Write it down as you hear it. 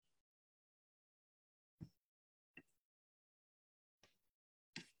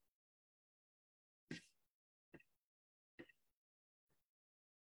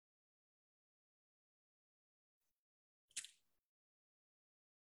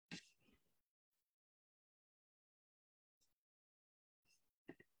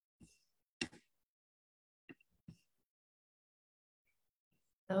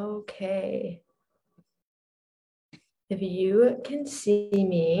Okay. If you can see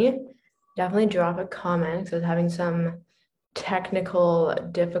me, definitely drop a comment. So I was having some technical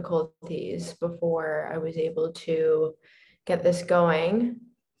difficulties before I was able to get this going.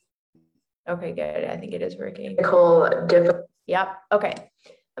 Okay, good. I think it is working. Yep. Okay.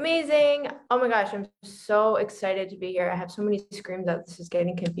 Amazing. Oh my gosh, I'm so excited to be here. I have so many screens up. This is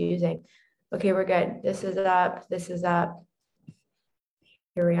getting confusing. Okay, we're good. This is up. This is up.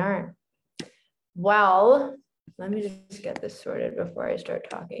 Here we are. Well, let me just get this sorted before I start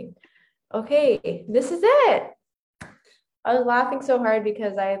talking. Okay, this is it. I was laughing so hard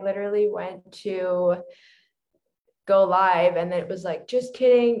because I literally went to go live and it was like, just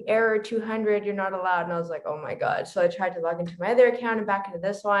kidding, error 200, you're not allowed. And I was like, oh my God. So I tried to log into my other account and back into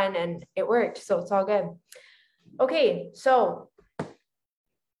this one and it worked. So it's all good. Okay, so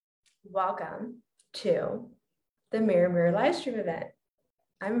welcome to the Mirror Mirror live stream event.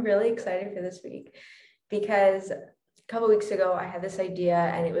 I'm really excited for this week because a couple of weeks ago I had this idea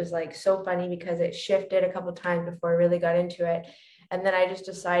and it was like so funny because it shifted a couple of times before I really got into it. And then I just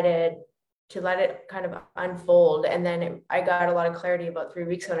decided to let it kind of unfold. And then I got a lot of clarity about 3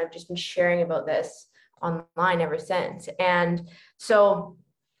 weeks ago and I've just been sharing about this online ever since. And so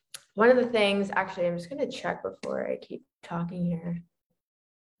one of the things, actually, I'm just going to check before I keep talking here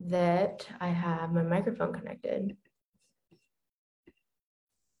that I have my microphone connected.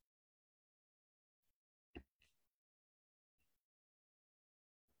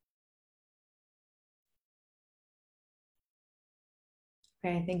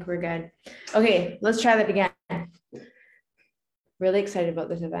 Okay, I think we're good. Okay, let's try that again. Really excited about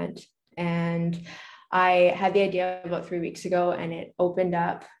this event. And I had the idea about 3 weeks ago and it opened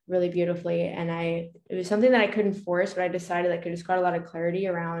up really beautifully. And it was something that I couldn't force, but I decided like I just got a lot of clarity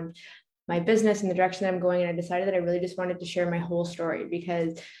around my business and the direction that I'm going. And I decided that I really just wanted to share my whole story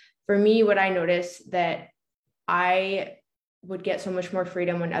because for me, what I noticed that I would get so much more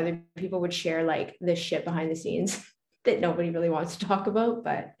freedom when other people would share like this shit behind the scenes that nobody really wants to talk about,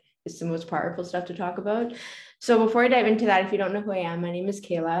 but it's the most powerful stuff to talk about. So before I dive into that, if you don't know who I am, my name is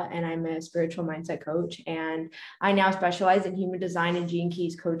Kayla and I'm a spiritual mindset coach. And I now specialize in human design and Gene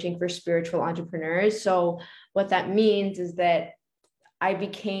Keys coaching for spiritual entrepreneurs. So what that means is that I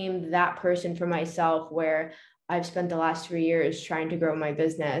became that person for myself where I've spent the last 3 years trying to grow my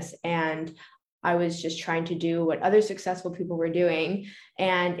business and I was just trying to do what other successful people were doing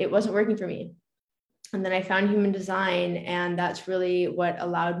and it wasn't working for me. And then I found human design and that's really what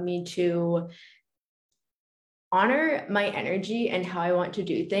allowed me to honor my energy and how I want to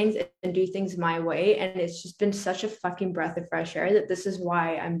do things and do things my way. And it's just been such a fucking breath of fresh air that this is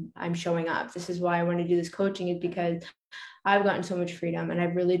why I'm showing up. This is why I want to do this coaching, is because I've gotten so much freedom and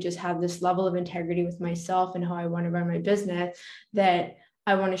I've really just have this level of integrity with myself and how I want to run my business that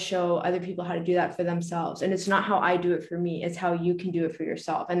I want to show other people how to do that for themselves. And it's not how I do it for me, it's how you can do it for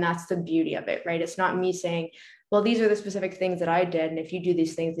yourself. And that's the beauty of it, right? It's not me saying, well, these are the specific things that I did. And if you do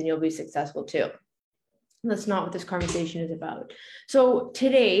these things, then you'll be successful too. That's not what this conversation is about. So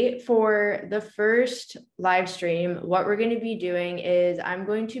today, for the first live stream, what we're going to be doing is I'm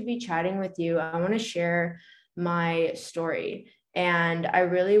going to be chatting with you. I want to share my story. And I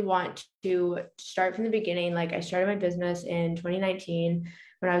really want to start from the beginning. Like I started my business in 2019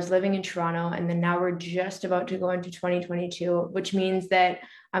 when I was living in Toronto. And then now we're just about to go into 2022, which means that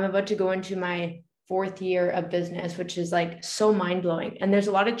I'm about to go into my 4th year of business, which is like so mind blowing. And there's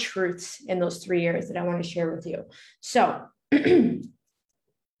a lot of truths in those 3 years that I want to share with you. So let's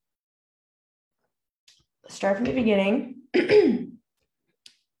start from the beginning.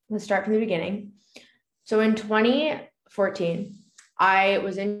 Let's start from the beginning. So in 2014, I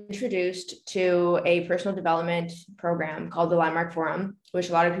was introduced to a personal development program called the Landmark Forum, which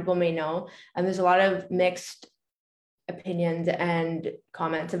a lot of people may know. And there's a lot of mixed opinions and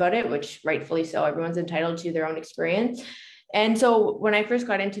comments about it, which rightfully so. Everyone's entitled to their own experience. And so when I first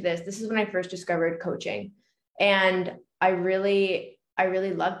got into this is when I first discovered coaching. And I really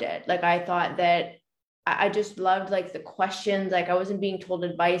loved it. Like I thought that I just loved like the questions, like I wasn't being told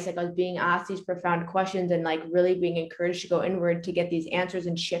advice, like I was being asked these profound questions and like really being encouraged to go inward to get these answers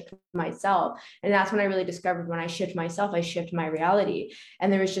and shift myself. And that's when I really discovered when I shift myself, I shift my reality.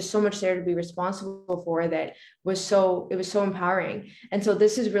 And there was just so much there to be responsible for that it was so empowering. And so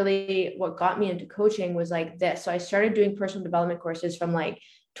this is really what got me into coaching was like this. So I started doing personal development courses from like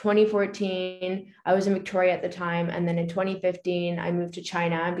 2014, I was in Victoria at the time. And then in 2015, I moved to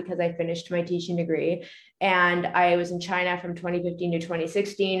China because I finished my teaching degree. And I was in China from 2015 to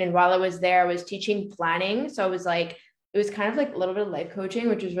 2016. And while I was there, I was teaching planning. So I was like it was kind of like a little bit of life coaching,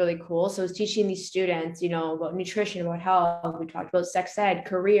 which was really cool. So I was teaching these students, you know, about nutrition, about health. We talked about sex ed,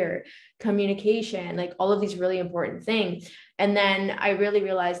 career, communication, like all of these really important things. And then I really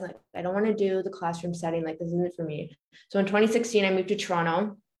realized like, I don't want to do the classroom setting. Like this isn't for me. So in 2016, I moved to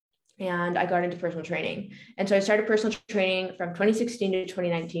Toronto and I got into personal training. And so I started personal training from 2016 to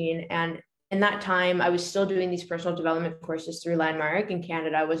 2019. And in that time, I was still doing these personal development courses through Landmark in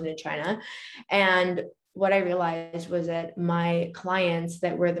Canada. I wasn't in China. And what I realized was that my clients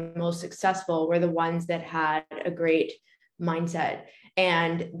that were the most successful were the ones that had a great mindset.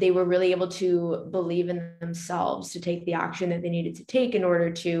 And they were really able to believe in themselves to take the action that they needed to take in order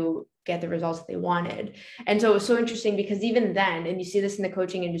to get the results that they wanted. And so it was so interesting because even then, and you see this in the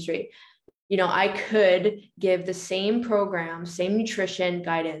coaching industry, you know, I could give the same program, same nutrition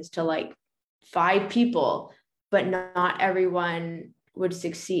guidance to like 5 people, but not everyone would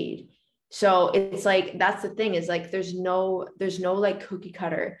succeed. So it's like, that's the thing is like, there's no like cookie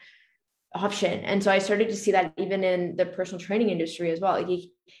cutter option. And so I started to see that even in the personal training industry as well. Like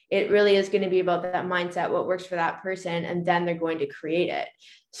it really is going to be about that mindset, what works for that person, and then they're going to create it.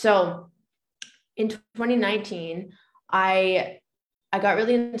 So in 2019, I got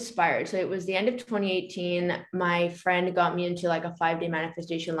really inspired. So it was the end of 2018. My friend got me into like a 5-day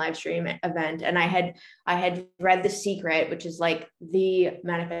manifestation live stream event. And I had read The Secret, which is like the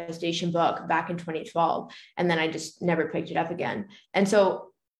manifestation book back in 2012. And then I just never picked it up again. And so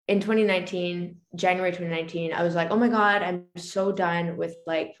in 2019, January 2019, I was like, oh my God, I'm so done with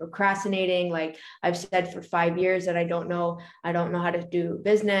like procrastinating. Like I've said for 5 years that I don't know how to do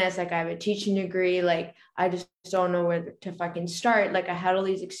business. Like I have a teaching degree. Like I just don't know where to fucking start. Like I had all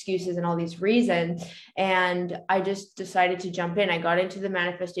these excuses and all these reasons. And I just decided to jump in. I got into the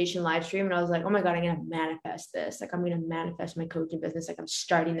manifestation live stream and I was like, oh my God, I'm going to manifest this. Like I'm going to manifest my coaching business. Like I'm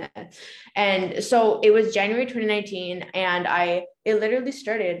starting that. And so it was January 2019 and it literally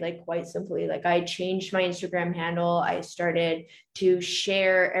started like quite simply. Like I changed my Instagram handle. I started to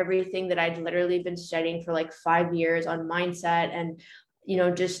share everything that I'd literally been studying for like 5 years on mindset and, you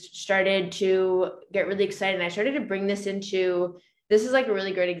know, just started to get really excited. And I started to bring this is like a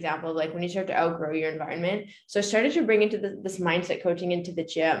really great example of like when you start to outgrow your environment. So I started to bring into this mindset coaching into the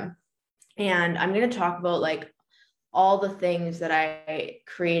gym. And I'm going to talk about like all the things that I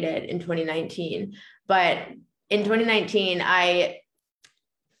created in 2019. But in 2019, I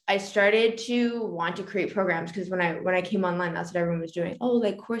started to want to create programs because when I came online, that's what everyone was doing. Oh,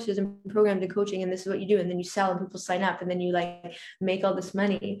 like courses and programs and coaching, and this is what you do. And then you sell and people sign up and then you like make all this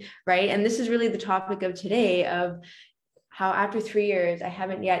money, right? And this is really the topic of today of how after 3 years, I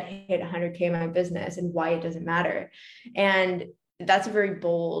haven't yet hit 100K in my business and why it doesn't matter. And that's a very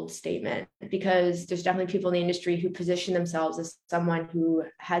bold statement because there's definitely people in the industry who position themselves as someone who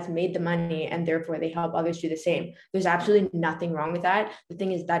has made the money and therefore they help others do the same. There's absolutely nothing wrong with that. The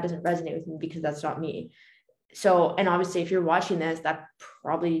thing is that doesn't resonate with me because that's not me. So, and obviously if you're watching this, that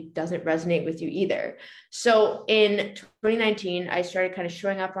probably doesn't resonate with you either. So in 2019, I started kind of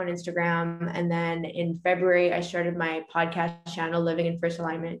showing up on Instagram. And then in February, I started my podcast channel, Living in First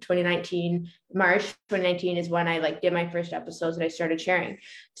Alignment. March 2019 is when I like did my first episodes and I started sharing.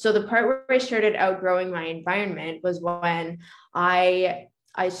 So the part where I started outgrowing my environment was when I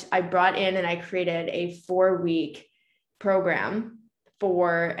brought in and I created a 4-week program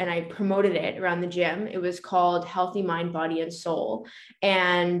and I promoted it around the gym. It was called Healthy Mind, Body, and Soul.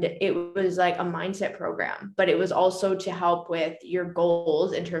 And it was like a mindset program, but it was also to help with your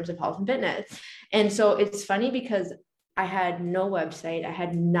goals in terms of health and fitness. And so it's funny because I had no website. I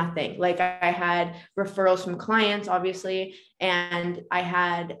had nothing. Like I had referrals from clients, obviously. And I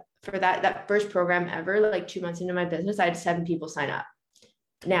had, for that first program ever, like 2 months into my business, I had 7 people sign up.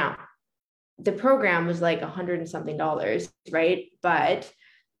 Now, the program was like $100 and something, right? But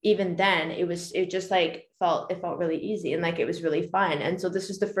even then it felt really easy and like it was really fun. And so this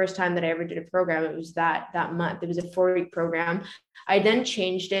was the first time that I ever did a program. It was that month. It was a 4-week program. I then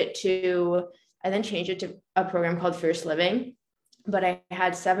changed it to a program called Fierce Living, but I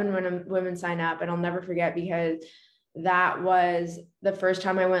had 7 women sign up, and I'll never forget because that was the first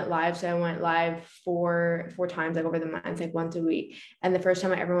time I went live. So I went live four times, like over the month, like once a week. And the first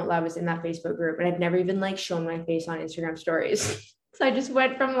time I ever went live was in that Facebook group. And I'd never even like shown my face on Instagram stories. So I just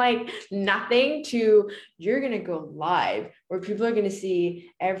went from like nothing to you're going to go live where people are going to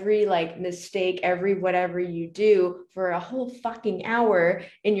see every like mistake, every whatever you do for a whole fucking hour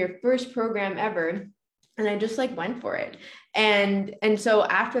in your first program ever. And I just like went for it. And so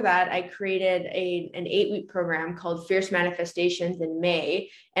after that, I created an 8-week program called Fierce Manifestations in May.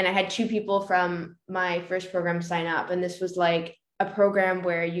 And I had 2 people from my first program sign up. And this was like a program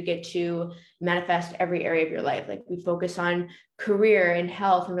where you get to manifest every area of your life. Like we focus on career and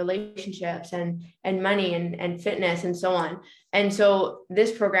health and relationships and money and fitness and so on. And so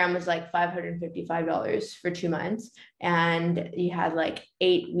this program was like $555 for 2 months. And you had like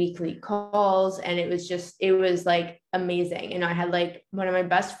 8 weekly calls. And it was like amazing. And I had like one of my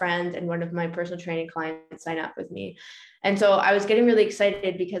best friends and one of my personal training clients sign up with me. And so I was getting really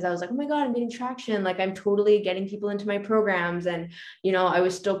excited because I was like, oh my God, I'm getting traction. Like I'm totally getting people into my programs. And, I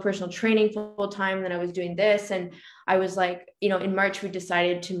was still personal training full time. And then I was doing this. And I was like, in March, we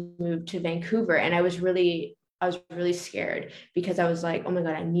decided to move to Vancouver. And I was really scared because I was like, oh my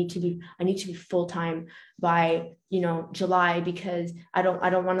God, I need to be full-time by, July, because I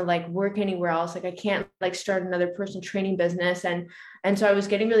don't want to like work anywhere else. Like I can't like start another personal training business. And so I was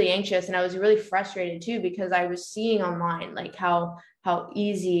getting really anxious, and I was really frustrated too, because I was seeing online like how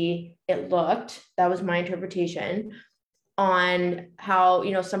easy it looked. That was my interpretation on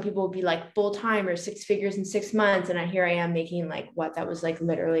how, some people would be like full-time or 6 figures in 6 months. And here I am making like that was like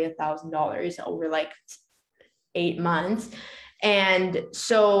literally $1,000 over like 8 months. And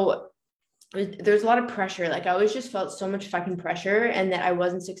so there's a lot of pressure. Like I always just felt so much fucking pressure, and that I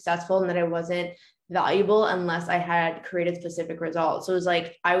wasn't successful and that I wasn't valuable unless I had created specific results. So it was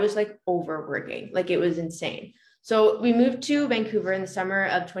like, I was like overworking, like it was insane. So we moved to Vancouver in the summer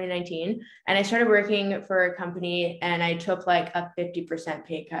of 2019, and I started working for a company, and I took like a 50%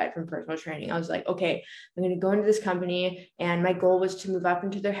 pay cut from personal training. I was like, okay, I'm going to go into this company, and my goal was to move up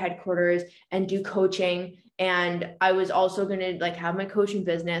into their headquarters and do coaching. And I was also going to like have my coaching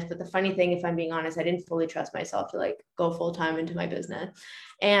business. But the funny thing, if I'm being honest, I didn't fully trust myself to like go full time into my business.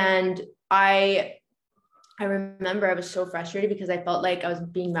 And I remember I was so frustrated because I felt like I was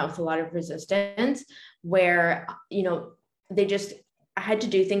being met with a lot of resistance, where, I had to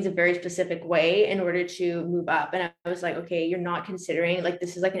do things a very specific way in order to move up. And I was like, okay, you're not considering, like,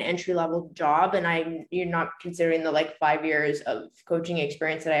 this is like an entry level job. And you're not considering the like 5 years of coaching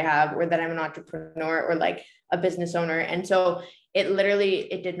experience that I have, or that I'm an entrepreneur or like a business owner. And so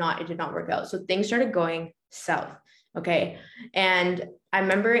it did not work out. So things started going south. Okay. And I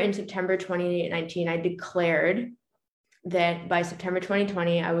remember in September 2019, I declared that by September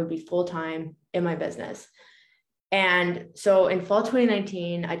 2020, I would be full-time in my business. And so in fall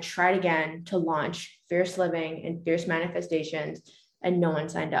 2019, I tried again to launch Fierce Living and Fierce Manifestations, and no one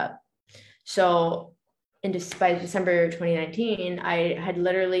signed up. So by December 2019, I had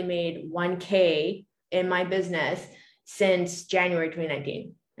literally made 1K in my business since January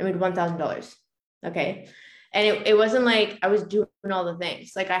 2019. I made $1,000. Okay. And it wasn't like I was doing all the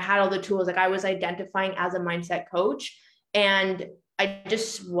things. Like I had all the tools. Like I was identifying as a mindset coach, and I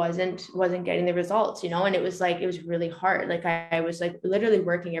just wasn't getting the results, and it was really hard. Like I was like literally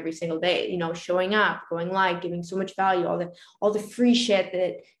working every single day, showing up, going live, giving so much value, all the free shit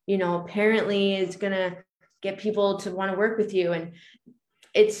that, apparently is going to get people to want to work with you. And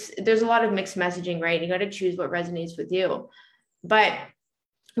there's a lot of mixed messaging, right? You got to choose what resonates with you. But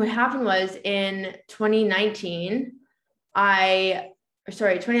what happened was in 2019,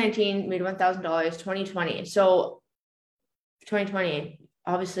 2019 made $1,000, 2020. So 2020,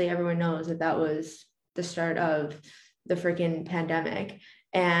 obviously everyone knows that was the start of the freaking pandemic.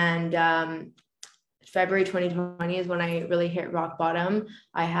 And February 2020 is when I really hit rock bottom.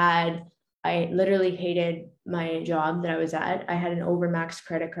 I literally hated my job that I was at. I had an overmax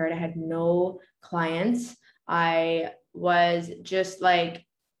credit card. I had no clients. I was just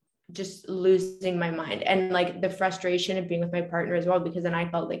losing my mind, and like the frustration of being with my partner as well, because then I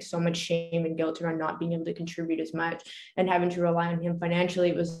felt like so much shame and guilt around not being able to contribute as much and having to rely on him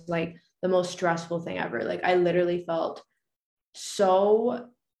financially. It was like the most stressful thing ever. Like I literally felt so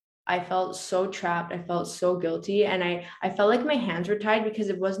trapped. I felt so guilty, and I felt like my hands were tied, because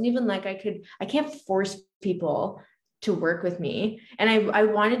it wasn't even like I can't force people to work with me. And I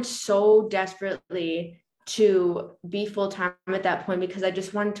wanted so desperately to be full-time at that point, because I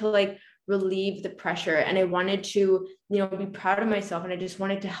just wanted to like relieve the pressure, and I wanted to, be proud of myself, and I just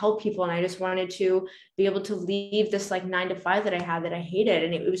wanted to help people, and I just wanted to be able to leave this like 9 to 5 that I had that I hated.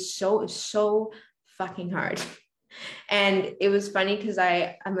 And it was so fucking hard. And it was funny because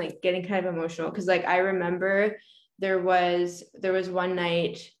I'm like getting kind of emotional, because like I remember there was one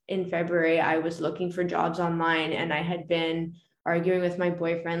night in February, I was looking for jobs online, and I had been arguing with my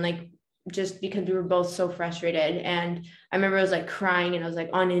boyfriend, like just because we were both so frustrated. And I remember I was like crying, and I was like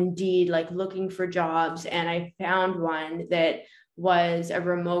on Indeed, like looking for jobs. And I found one that was a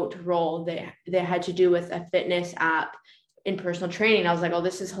remote role that had to do with a fitness app in personal training. I was like, oh,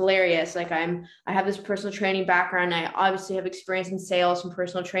 this is hilarious. Like I have this personal training background. I obviously have experience in sales from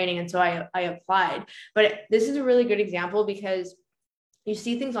personal training. And so I applied. But this is a really good example, because you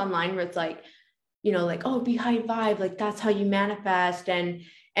see things online where it's like, you know, like, oh, be high vibe, like that's how you manifest. And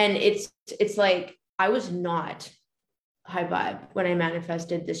it's like, I was not high vibe when I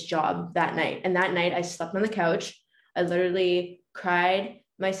manifested this job that night. And that night I slept on the couch. I literally cried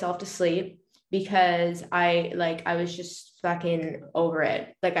myself to sleep because I was just fucking over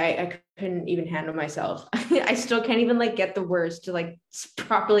it. Like I couldn't even handle myself. I still can't even like get the words to like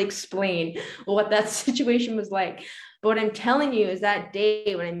properly explain what that situation was like. But what I'm telling you is that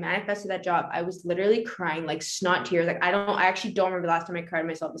day when I manifested that job, I was literally crying like snot tears. Like I actually don't remember the last time I cried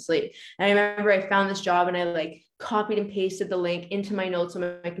myself to sleep. And I remember I found this job and I like copied and pasted the link into my notes on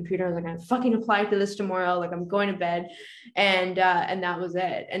my computer. I was like, I'm fucking applying for this tomorrow. Like I'm going to bed. And that was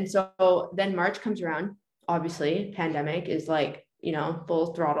it. And so then March comes around. Obviously, pandemic is like, you know,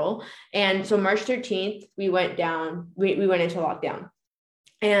 full throttle. And so March 13th, we went into lockdown.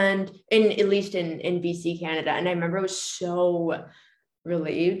 And at least in BC, Canada. And I remember I was so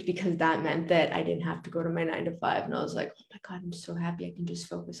relieved because that meant that I didn't have to go to my 9 to 5. And I was like, oh my God, I'm so happy I can just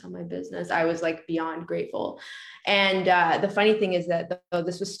focus on my business. I was like beyond grateful. And the funny thing is that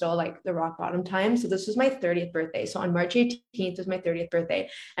this was still like the rock bottom time. So this was my 30th birthday. So on March 18th was my 30th birthday.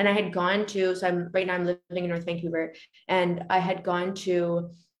 And I had gone to, so right now I'm living in North Vancouver, and I had gone to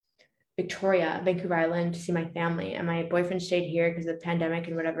Vancouver Island to see my family, and my boyfriend stayed here because of the pandemic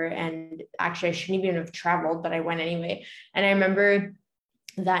and whatever. And actually I shouldn't even have traveled, but I went anyway. And I remember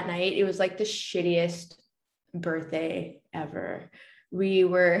that night, it was like the shittiest birthday ever. We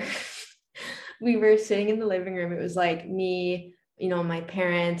were we were sitting in the living room. It was like me, you know, my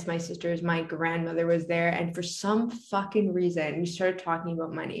parents, my sisters, my grandmother was there. And for some fucking reason, we started talking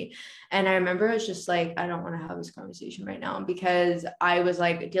about money. And I remember I was just like, I don't want to have this conversation right now, because I was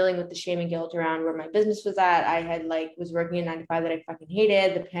like dealing with the shame and guilt around where my business was at. I had like was working a 9 to 5 that I fucking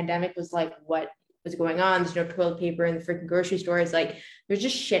hated. The pandemic was like, what was going on? There's no toilet paper in the freaking grocery store. It's like, there's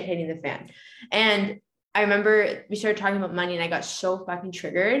just shit hitting the fan. And I remember we started talking about money and I got so fucking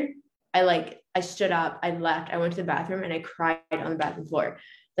triggered. I stood up, I left, I went to the bathroom and I cried on the bathroom floor.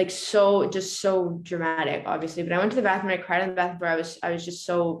 Like just so dramatic, obviously. But I went to the bathroom and I cried on the bathroom floor. I was just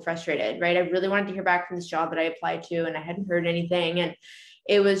so frustrated, right? I really wanted to hear back from this job that I applied to and I hadn't heard anything. And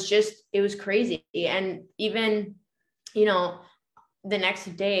it was crazy. And even, you know, the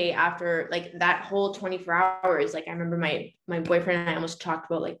next day after like that whole 24 hours, like I remember my boyfriend and I almost talked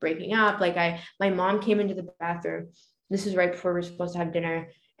about like breaking up. Like my mom came into the bathroom. This is right before we were supposed to have dinner.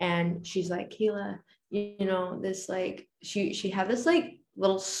 And she's like, Kayla, you know, this like, she had this like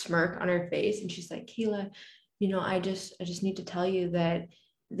little smirk on her face. And she's like, Kayla, you know, I just need to tell you that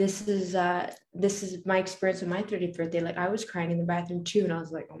this is my experience with my 30th birthday. Like I was crying in the bathroom too. And I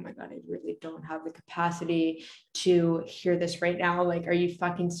was like, oh my God, I really don't have the capacity to hear this right now. Like, are you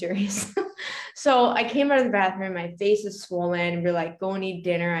fucking serious? So I came out of the bathroom, my face is swollen. We're like, go and eat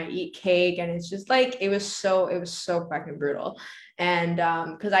dinner. I eat cake. And it's just like, it was so fucking brutal. And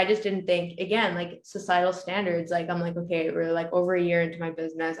because I just didn't think, again, like societal standards, like I'm like, okay, we're like over a year into my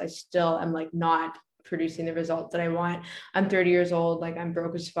business. I still am like not producing the results that I want. I'm 30 years old. Like I'm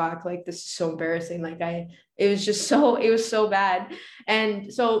broke as fuck. Like this is so embarrassing. Like it was so bad.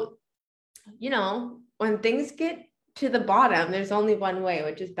 And so, you know, when things get to the bottom, there's only one way,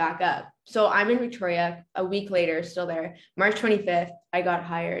 which is back up. So I'm in Victoria a week later, still there. March 25th, I got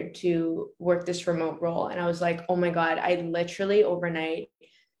hired to work this remote role. And I was like, oh my God, I literally overnight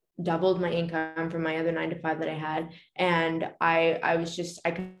doubled my income from my other 9 to 5 that I had. And I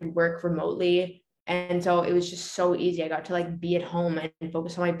could work remotely. And so it was just so easy. I got to like be at home and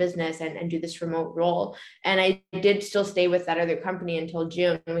focus on my business and do this remote role. And I did still stay with that other company until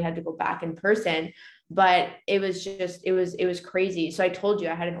June, and we had to go back in person. But it was crazy. So I told you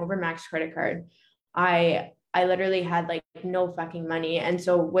I had an overmax credit card. I literally had like no fucking money. And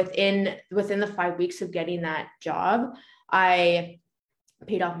so within the 5 weeks of getting that job, I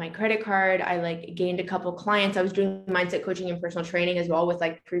paid off my credit card. I like gained a couple clients. I was doing mindset coaching and personal training as well with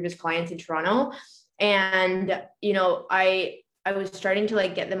like previous clients in Toronto. And, you know, I was starting to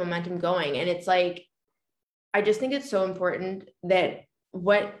like get the momentum going. And it's like, I just think it's so important that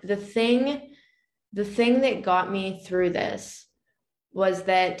the thing that got me through this was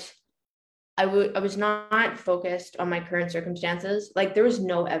that I was not focused on my current circumstances. Like there was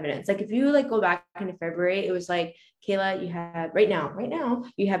no evidence. Like if you like go back into February, it was like, Kayla, you have right now,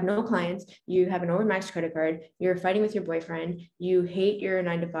 you have no clients, you have an overmaxed credit card, you're fighting with your boyfriend, you hate your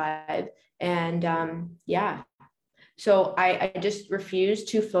 9 to 5. And yeah. So I just refused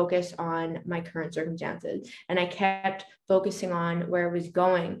to focus on my current circumstances. And I kept focusing on where I was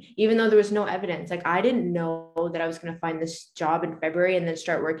going, even though there was no evidence. Like I didn't know that I was going to find this job in February and then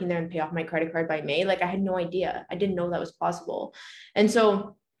start working there and pay off my credit card by May. Like I had no idea. I didn't know that was possible. And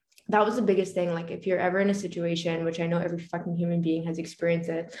so that was the biggest thing. Like if you're ever in a situation, which I know every fucking human being has experienced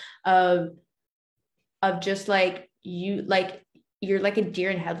it, of just like you're like a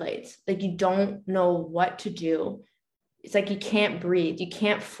deer in headlights. Like you don't know what to do. It's like you can't breathe. You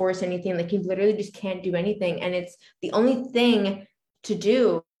can't force anything. Like you literally just can't do anything. And it's the only thing to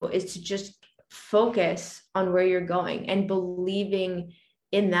do is to just focus on where you're going and believing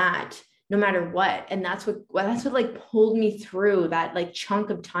in that no matter what. And that's what like pulled me through that like chunk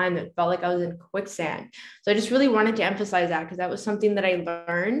of time that felt like I was in quicksand. So I just really wanted to emphasize that because that was something that I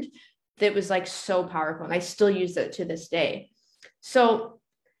learned that was like so powerful. And I still use it to this day. So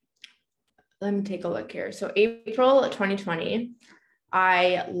let me take a look here. So April 2020,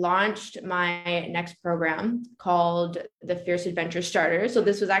 I launched my next program called the Fierce Adventure Starter. So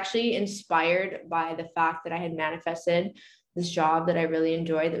this was actually inspired by the fact that I had manifested this job that I really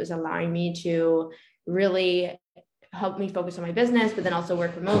enjoyed that was allowing me to really help me focus on my business, but then also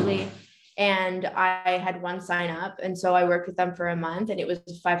work remotely. And I had one sign up. And so I worked with them for a month and it was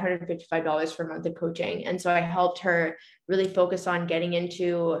 $555 for a month of coaching. And so I helped her really focus on getting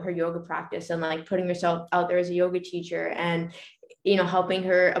into her yoga practice and like putting herself out there as a yoga teacher and, you know, helping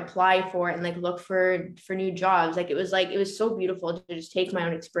her apply for and like look for new jobs. Like it was so beautiful to just take my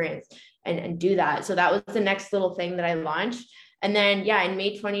own experience and do that. So that was the next little thing that I launched. And then, yeah, in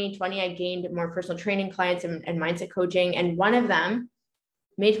May 2020, I gained more personal training clients and mindset coaching. And one of them,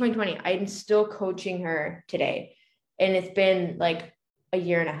 May 2020, I'm still coaching her today. And it's been like a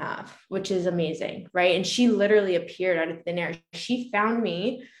year and a half, which is amazing, right? And she literally appeared out of thin air. She found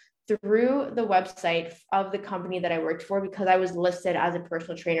me through the website of the company that I worked for because I was listed as a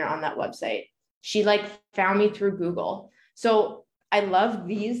personal trainer on that website. She like found me through Google. So I love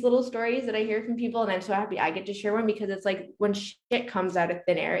these little stories that I hear from people. And I'm so happy I get to share one because it's like when shit comes out of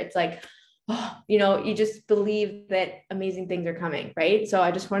thin air, it's like, oh, you know, you just believe that amazing things are coming, right? So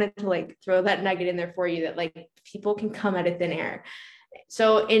I just wanted to like throw that nugget in there for you that like people can come out of thin air.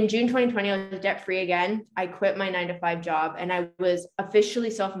 So in June 2020, I was debt free again. I quit my 9-to-5 job and I was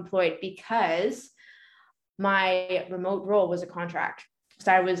officially self-employed because my remote role was a contract.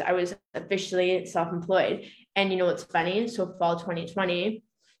 So I was officially self-employed. And you know what's funny? So fall 2020,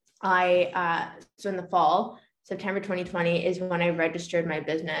 so in the fall, September 2020 is when I registered my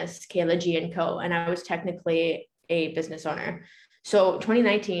business, Kayla G & Co. And I was technically a business owner. So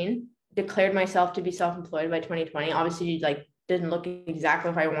 2019, declared myself to be self-employed by 2020. Obviously, like didn't look exactly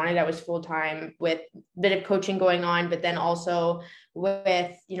what I wanted. I was full-time with a bit of coaching going on, but then also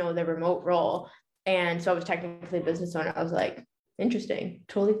with, you know, the remote role. And so I was technically a business owner. I was like, interesting,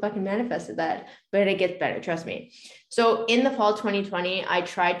 totally fucking manifested that, but it gets better, trust me. So in the fall 2020, I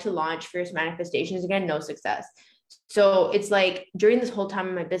tried to launch Fierce Manifestations again, no success. So it's like during this whole time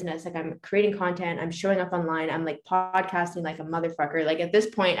in my business, like I'm creating content, I'm showing up online, I'm like podcasting like a motherfucker. Like at this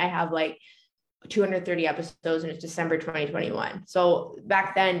point, I have like 230 episodes and it's December 2021. So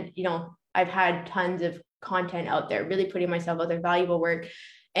back then, you know, I've had tons of content out there, really putting myself out there, valuable work.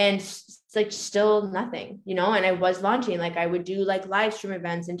 And it's like still nothing, you know, and I was launching, like I would do like live stream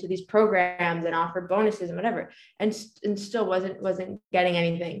events into these programs and offer bonuses and whatever. And still wasn't getting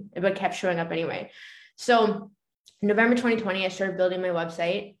anything, but kept showing up anyway. So November 2020, I started building my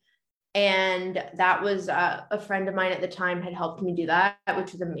website. And that was a friend of mine at the time had helped me do that,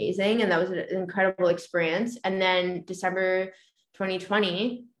 which was amazing. And that was an incredible experience. And then December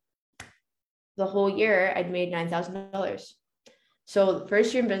 2020, the whole year, I'd made $9,000. So the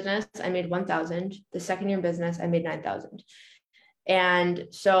first year in business, I made 1,000. The second year in business, I made 9,000. And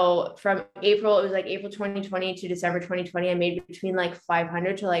so from April, it was like April 2020 to December 2020, I made between like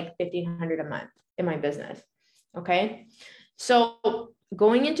 500 to like 1,500 a month in my business. Okay. So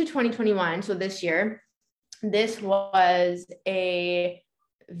going into 2021, so this year, this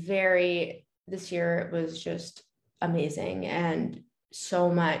year was just amazing and so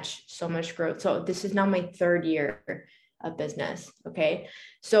much growth. So this is now my third year of business. Okay.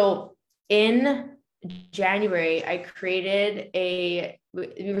 So in January, I created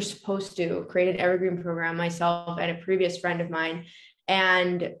we were supposed to create an evergreen program, myself and a previous friend of mine.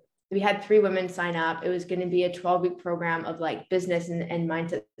 And we had 3 women sign up. It was going to be a 12-week program of like business and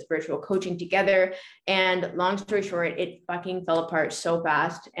mindset, spiritual coaching together. And long story short, it fucking fell apart so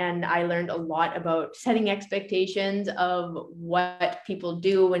fast. And I learned a lot about setting expectations of what people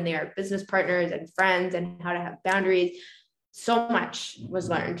do when they are business partners and friends and how to have boundaries. so much was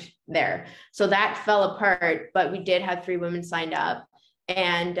learned there. So that fell apart, but we did have 3 women signed up,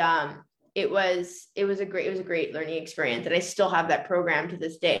 and it was a great learning experience. And I still have that program to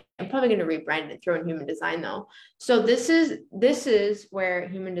this day. I'm probably going to rebrand it, throw in human design though. So this is where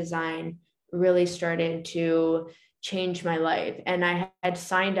human design really started to change my life. And I had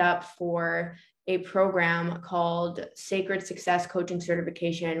signed up for a program called Sacred Success Coaching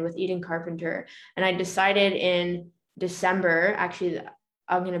Certification with Eden Carpenter. And I decided in December, actually,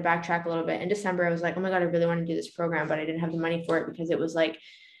 I'm going to backtrack a little bit. In December, I was like, oh my God, I really want to do this program, but I didn't have the money for it because it was like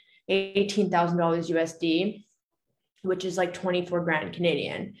 $18,000 USD, which is like 24 grand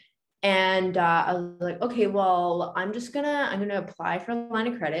Canadian. And I was like, okay, well, I'm going to apply for a line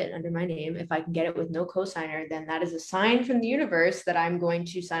of credit under my name. If I can get it with no cosigner, then that is a sign from the universe that I'm going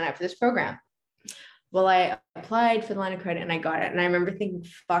to sign up for this program. Well, I applied for the line of credit and I got it. And I remember thinking,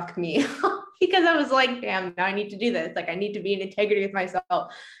 fuck me, because I was like, damn, now I need to do this. Like, I need to be in integrity with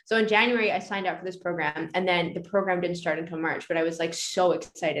myself. So in January, I signed up for this program, and then the program didn't start until March, but I was like so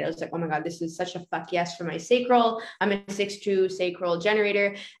excited. I was like, oh my God, this is such a fuck yes for my sacral. I'm a 6/2 sacral generator.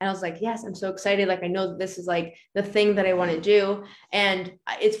 And I was like, yes, I'm so excited. Like, I know that this is like the thing that I want to do. And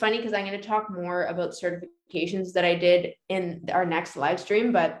it's funny because I'm going to talk more about certifications that I did in our next live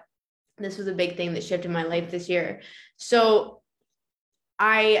stream, but this was a big thing that shifted my life this year. So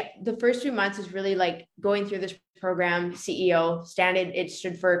the first 3 months is really like going through this program. CEO it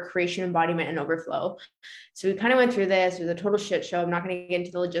stood for creation, embodiment, and overflow. So we kind of went through this. It was a total shit show. I'm not going to get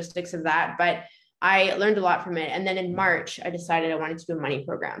into the logistics of that, but I learned a lot from it. And then in March, I decided I wanted to do a money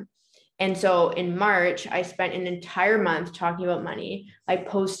program. And so in March, I spent an entire month talking about money. I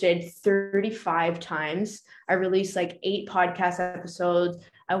posted 35 times. I released like 8 podcast episodes.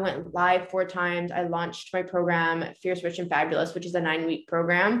 I went live 4 times. I launched my program, Fierce, Rich, and Fabulous, which is a 9-week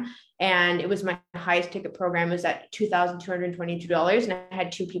program. And it was my highest ticket program. It was at $2,222. And I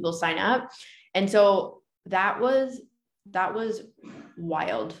had 2 people sign up. And so that was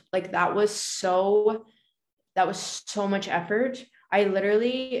wild. Like, that was so much effort. I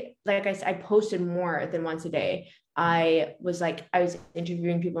literally, like I posted more than once a day. I was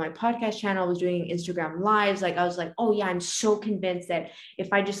interviewing people on my podcast channel. I was doing Instagram lives. Like, I was like, oh yeah, I'm so convinced that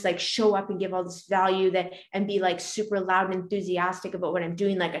if I just like show up and give all this value and be like super loud and enthusiastic about what I'm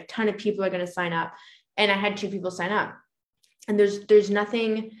doing, like a ton of people are going to sign up. And I had 2 people sign up, and there's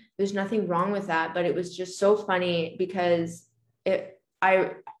nothing wrong with that. But it was just so funny because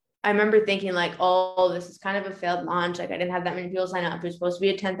I remember thinking like, oh, this is kind of a failed launch. Like, I didn't have that many people sign up. It was supposed to be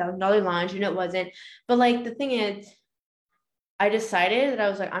a $10,000 launch, and it wasn't. But like, the thing is, I decided that I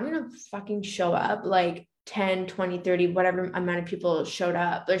was like, I'm going to fucking show up like 10, 20, 30, whatever amount of people showed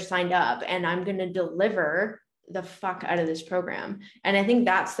up or signed up, and I'm going to deliver the fuck out of this program. And I think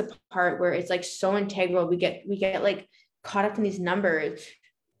that's the part where it's like so integral. We get like caught up in these numbers,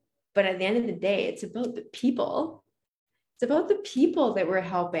 but at the end of the day, it's about the people. It's about the people that we're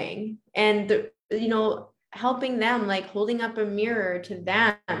helping, and helping them, like holding up a mirror to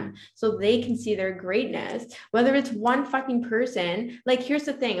them so they can see their greatness, whether it's one fucking person. Like, here's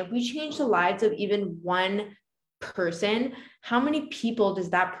the thing, if we change the lives of even one person, how many people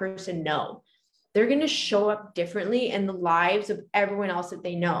does that person know? They're going to show up differently in the lives of everyone else that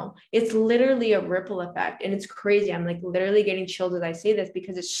they know. It's literally a ripple effect, and it's crazy. I'm like literally getting chilled as I say this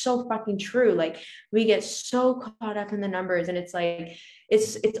because it's so fucking true. Like, we get so caught up in the numbers, and it's like,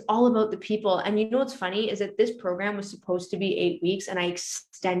 it's all about the people. And you know what's funny is that this program was supposed to be 8 weeks, and I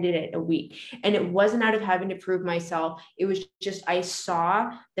extended it a week. And it wasn't out of having to prove myself. It was just, I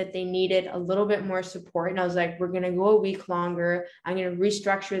saw that they needed a little bit more support. And I was like, we're going to go a week longer. I'm going to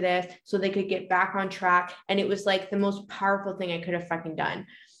restructure this so they could get back on track. And it was like the most powerful thing I could have fucking done.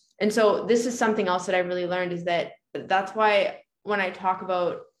 And so this is something else that I really learned, is that's why when I talk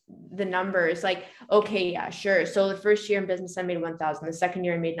about the numbers, like, okay, yeah, sure. So the first year in business, I made 1,000. The second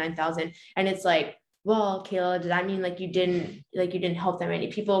year I made 9,000. And it's like, well, Kayla, does that mean like you didn't help that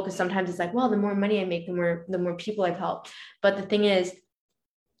many people? Because sometimes it's like, well, the more money I make, the more people I've helped. But the thing is,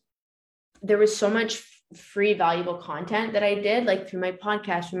 there was so much free, valuable content that I did, like through my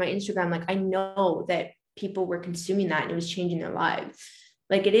podcast, through my Instagram. Like, I know that people were consuming that and it was changing their lives.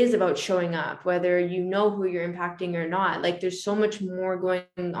 Like, it is about showing up, whether you know who you're impacting or not. Like, there's so much more going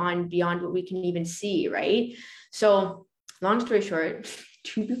on beyond what we can even see, right? So long story short,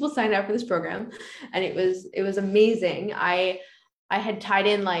 2 people signed up for this program, and it was amazing. I had tied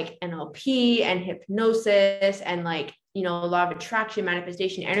in like NLP and hypnosis and like, law of attraction,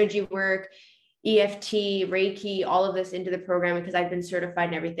 manifestation, energy work, EFT, Reiki, all of this into the program because I've been certified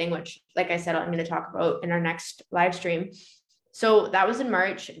and everything, which, like I said, I'm going to talk about in our next live stream. So that was in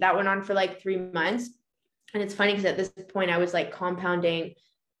March. That went on for like 3 months. And it's funny because at this point I was like compounding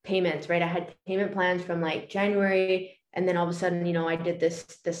payments, right? I had payment plans from like January, and then all of a sudden, you know, I did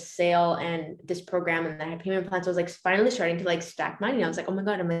this sale and this program, and then I had payment plans. So I was like finally starting to like stack money. I was like, oh my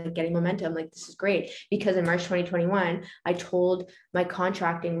God, I'm like getting momentum. Like, this is great. Because in March 2021, I told my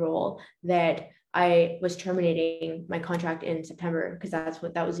contracting role that I was terminating my contract in September, because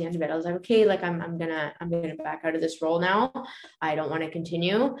that was the end of it. I was like, okay, like I'm gonna back out of this role now. I don't want to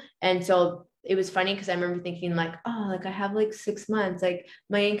continue. And so it was funny because I remember thinking like, oh, like I have like 6 months, like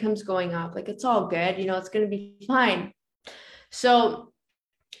my income's going up, like it's all good, you know, it's gonna be fine. So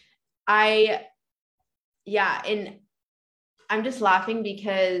I, yeah, and I'm just laughing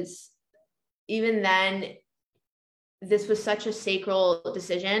because even then, this was such a sacral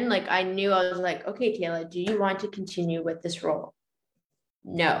decision. Like I knew, I was like, okay, Kayla, do you want to continue with this role?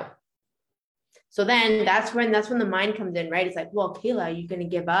 No. So then that's when the mind comes in, right? It's like, well, Kayla, are you going to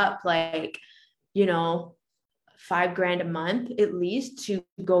give up like, you know, $5,000 a month at least to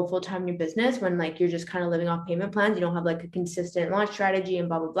go full-time in your business when like you're just kind of living off payment plans, you don't have like a consistent launch strategy and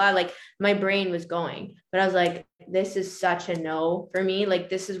blah blah blah. Like my brain was going, but I was like, this is such a no for me. Like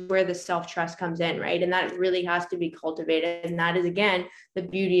this is where the self-trust comes in, right? And that really has to be cultivated, and that is again the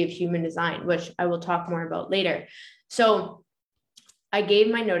beauty of human design, which I will talk more about later. So I gave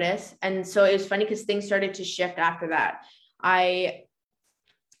my notice, and so it was funny because things started to shift after that.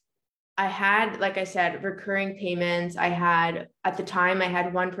 I had, like I said, recurring payments. At the time, I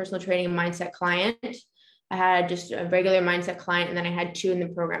had one personal training mindset client. I had just a regular mindset client, and then I had 2 in the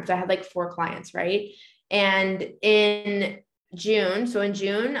program. So I had like 4 clients, right? And in June,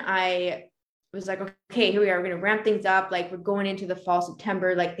 I was like, okay, here we are. We're going to ramp things up. Like we're going into the fall,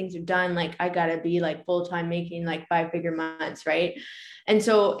 September, like things are done. Like I got to be like full-time making like 5-figure months, right? And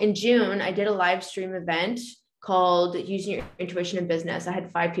so in June, I did a live stream event called Using Your Intuition in Business. I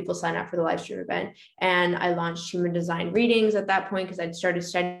had 5 people sign up for the live stream event, and I launched human design readings at that point because I'd started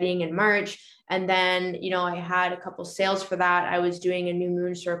studying in March. And then, you know, I had a couple sales for that. I was doing a new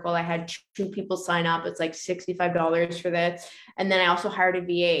moon circle. I had 2 people sign up. It's like $65 for this. And then I also hired a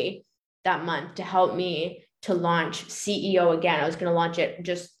VA that month to help me to launch CEO again. I was going to launch it,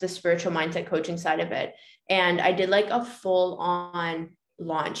 just the spiritual mindset coaching side of it. And I did like a full on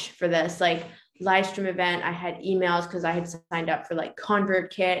launch for this, like live stream event. I had emails because I had signed up for like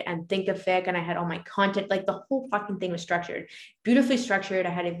ConvertKit and Thinkific, and I had all my content, like the whole fucking thing was structured, beautifully structured. I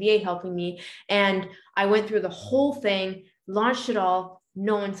had a VA helping me, and I went through the whole thing, launched it all.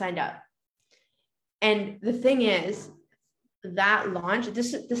 No one signed up. And the thing is, that launch,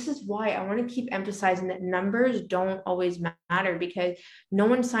 this is why I want to keep emphasizing that numbers don't always matter, because no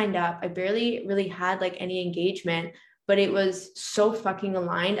one signed up. I barely really had like any engagement, but it was so fucking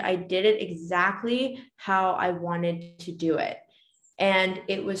aligned. I did it exactly how I wanted to do it. And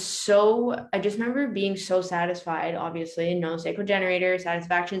it was so, I just remember being so satisfied. Obviously, no sacral generator,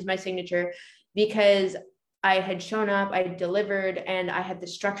 satisfaction is my signature, because I had shown up, I delivered, and I had the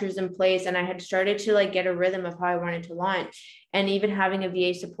structures in place, and I had started to like get a rhythm of how I wanted to launch. And even having a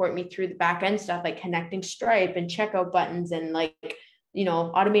VA support me through the back end stuff, like connecting Stripe and checkout buttons and like, you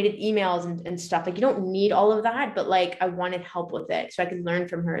know, automated emails and stuff. Like you don't need all of that, but like I wanted help with it so I could learn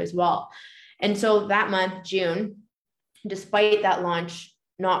from her as well. And so that month, June, despite that launch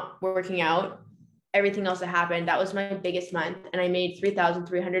not working out, everything else that happened, that was my biggest month. And I made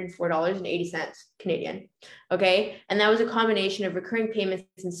 $3,304.80 Canadian. Okay. And that was a combination of recurring payments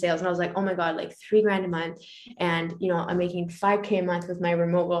and sales. And I was like, oh my God, like $3,000 a month. And, you know, I'm making 5K a month with my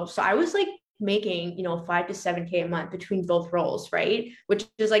remote role. So I was like making, you know, 5 to 7K a month between both roles, right? Which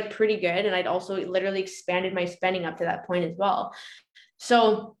is like pretty good. And I'd also literally expanded my spending up to that point as well.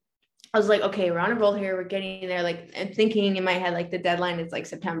 So I was like, okay, we're on a roll here. We're getting there. Like, and thinking in my head, like the deadline is like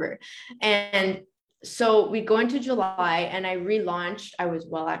September. And so we go into July, and I relaunched. I was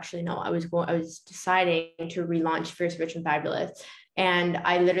deciding to relaunch Fierce, Rich, and Fabulous. And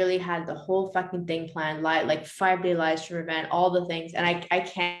I literally had the whole fucking thing planned, like 5-day live stream event, all the things. And I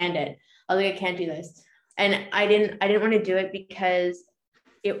canned it. I was like, I can't do this. And I didn't want to do it because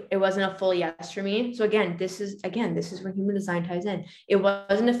it wasn't a full yes for me. So this is where human design ties in. It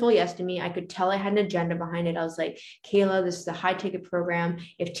wasn't a full yes to me. I could tell I had an agenda behind it. I was like, Kayla, this is a high ticket program.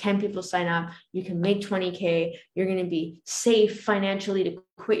 If 10 people sign up, you can make 20K. You're going to be safe financially to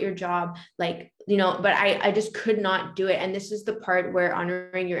quit your job. Like, you know, but I just could not do it. And this is the part where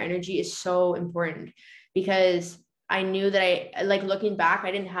honoring your energy is so important, because I knew that I, like, looking back, I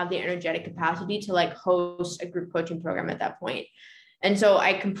didn't have the energetic capacity to like host a group coaching program at that point. And so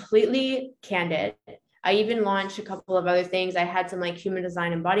I completely canned it. I even launched a couple of other things. I had some like human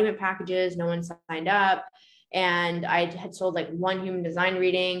design embodiment packages. No one signed up. and I had sold like one human design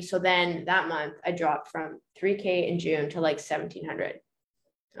reading. So then that month I dropped from 3K in June to like 1,700.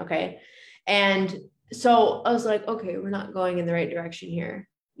 Okay. And so I was like, okay, we're not going in the right direction here,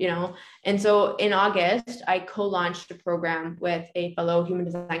 you know? And so in August, I co-launched a program with a fellow human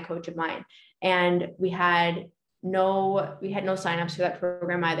design coach of mine. And we had no signups for that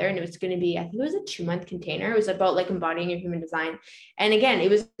program either. And it was going to be, I think it was a 2-month container. It was about like embodying your human design. And again, it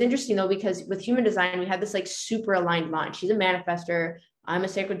was interesting though, because with human design, we had this like super aligned launch. She's a manifester. I'm a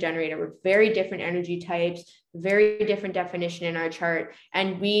sacral generator. We're very different energy types, very different definition in our chart.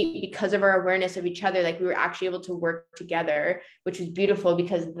 And we, because of our awareness of each other, like we were actually able to work together, which was beautiful,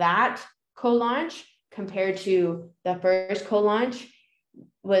 because that co-launch compared to the first co-launch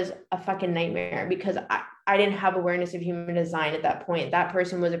was a fucking nightmare, because I didn't have awareness of human design at that point. That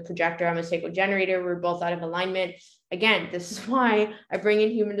person was a projector. I'm a sacral generator. We're both out of alignment. Again, this is why I bring in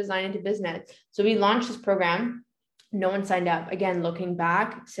human design into business. So we launched this program. No one signed up. Again, looking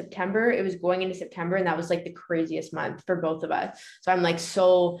back, September, it was going into September, and that was like the craziest month for both of us. So I'm like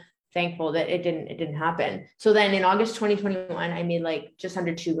so thankful that it didn't happen. So then in August 2021, I made like just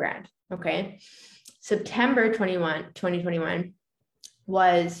under $2,000. Okay. September 2021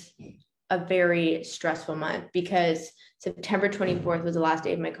 was a very stressful month, because September 24th was the last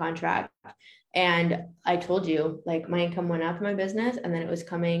day of my contract. And I told you, like, my income went up in my business, and then it was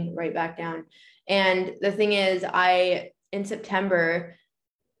coming right back down. And the thing is, in September,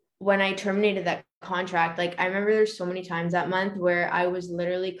 when I terminated that contract, like, I remember there's so many times that month where I was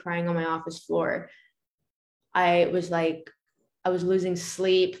literally crying on my office floor. I was losing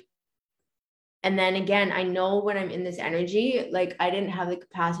sleep. And then again, I know when I'm in this energy, like, I didn't have the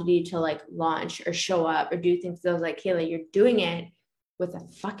capacity to like launch or show up or do things. So I was like, Kayla, you're doing it with a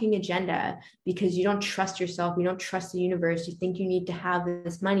fucking agenda, because you don't trust yourself. You don't trust the universe. You think you need to have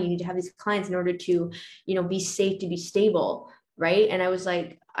this money. You need to have these clients in order to, be safe, to be stable. Right. And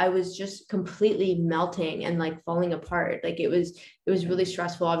I was just completely melting and like falling apart. Like it was really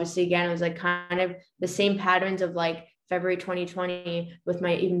stressful. Obviously, again, it was like kind of the same patterns of like February 2020 with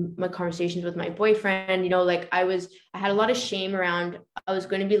my conversations with my boyfriend. Like I had a lot of shame around, I was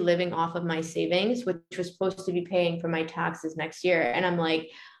going to be living off of my savings, which was supposed to be paying for my taxes next year. And I'm like,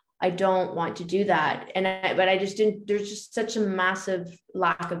 I don't want to do that. But I just didn't, there's just such a massive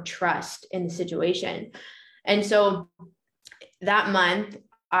lack of trust in the situation. And so that month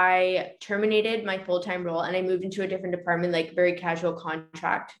I terminated my full-time role and I moved into a different department, like very casual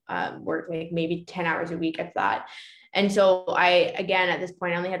contract work, like maybe 10 hours a week at that. And so again, at this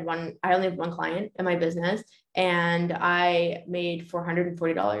point, I only have one client in my business, and I made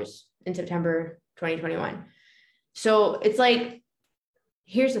 $440 in September 2021. So it's like,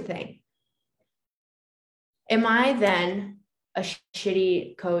 here's the thing. Am I then a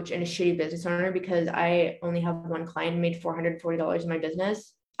shitty coach and a shitty business owner because I only have one client and made $440 in my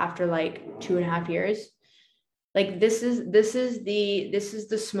business after like 2.5 years? Like this is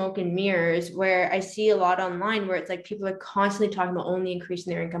the smoke and mirrors, where I see a lot online where it's like people are constantly talking about only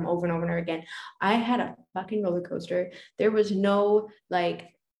increasing their income over and over and over again. I had a fucking roller coaster. There was no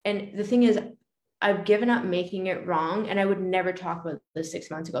and the thing is, I've given up making it wrong, and I would never talk about this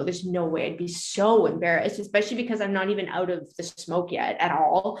 6 months ago. There's no way. I'd be so embarrassed, especially because I'm not even out of the smoke yet at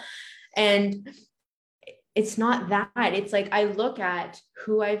all. And it's not that. It's like I look at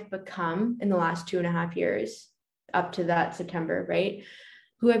who I've become in the last 2.5 years up to that September, right?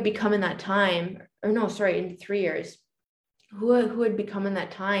 Who I've become in that time, in 3 years, who had become in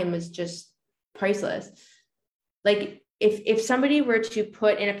that time was just priceless. Like if somebody were to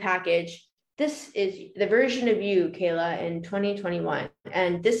put in a package, this is the version of you, Kayla, in 2021,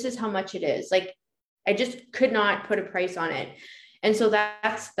 and this is how much it is. Like I just could not put a price on it. And so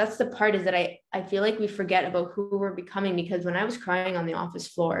that's the part, is that I feel like we forget about who we're becoming, because when I was crying on the office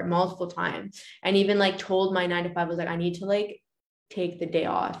floor multiple times, and even like told my 9 to 5, I was like, I need to like take the day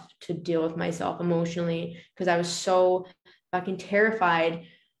off to deal with myself emotionally, because I was so fucking terrified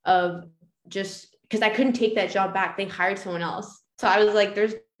of, just because I couldn't take that job back. They hired someone else. So I was like,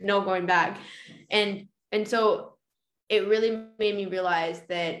 there's no going back. And so it really made me realize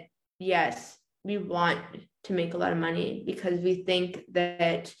that, yes, we want to make a lot of money because we think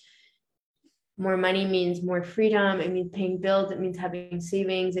that more money means more freedom. It means paying bills. It means having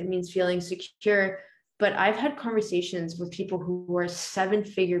savings. It means feeling secure. But I've had conversations with people who are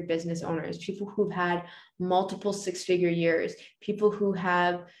 7-figure business owners, people who've had multiple 6-figure years, people who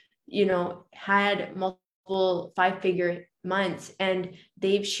have, had multiple 5-figure months. And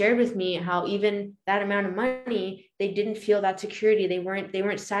they've shared with me how even that amount of money, they didn't feel that security. They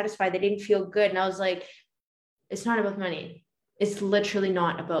weren't satisfied. They didn't feel good. And I was like, it's not about money. It's literally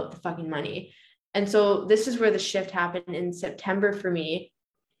not about the fucking money. And so this is where the shift happened in September for me,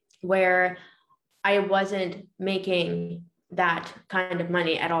 where I wasn't making that kind of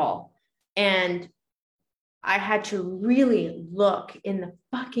money at all. And I had to really look in the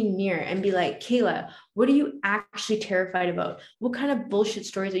fucking mirror and be like, Kayla, what are you actually terrified about? What kind of bullshit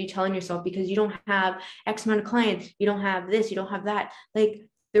stories are you telling yourself because you don't have X amount of clients? You don't have this, you don't have that. Like,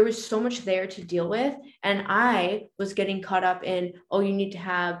 there was so much there to deal with. And I was getting caught up in, oh, you need to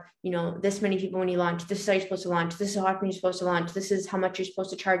have, this many people when you launch. This is how you're supposed to launch. This is how often you're supposed to launch. This is how much you're supposed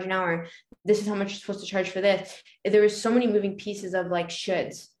to charge an hour. This is how much you're supposed to charge for this. There was so many moving pieces of like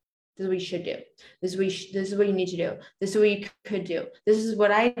shoulds. This is what you should do. This is what you need to do. This is what you could do. This is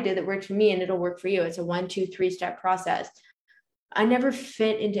what I did that worked for me, and it'll work for you. It's a 1, 2, 3-step process. I never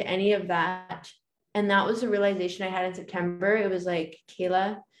fit into any of that. And that was the realization I had in September. It was like,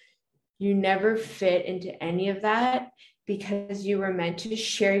 Kayla, you never fit into any of that because you were meant to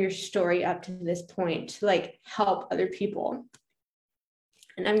share your story up to this point to like help other people.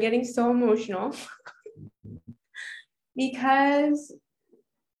 And I'm getting so emotional because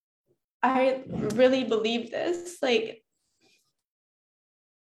I really believe this. Like,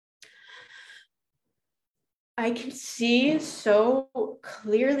 I can see so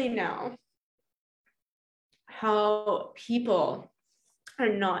clearly now how people are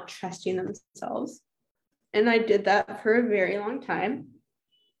not trusting themselves. And I did that for a very long time.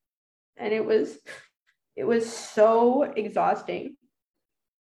 And it was so exhausting.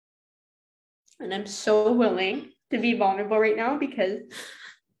 And I'm so willing to be vulnerable right now because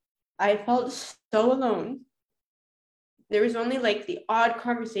I felt so alone. There was only like the odd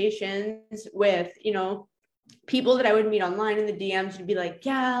conversations with, people that I would meet online in the DMs would be like,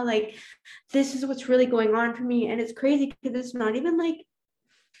 yeah, like this is what's really going on for me. And it's crazy because it's not even like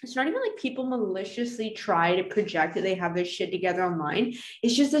people maliciously try to project that they have their shit together online.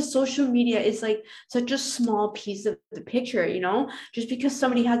 It's just that social media is like such a small piece of the picture, just because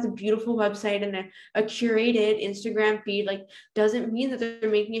somebody has a beautiful website and a curated Instagram feed, like doesn't mean that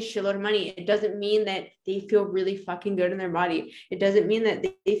they're making a shitload of money. It doesn't mean that they feel really fucking good in their body. It doesn't mean that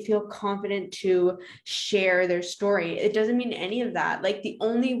they feel confident to share their story. It doesn't mean any of that. Like the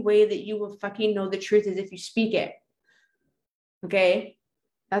only way that you will fucking know the truth is if you speak it. Okay?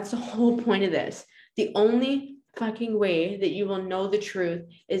 That's the whole point of this. The only fucking way that you will know the truth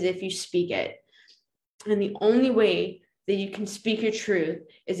is if you speak it. And the only way that you can speak your truth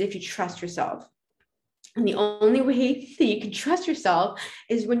is if you trust yourself. And the only way that you can trust yourself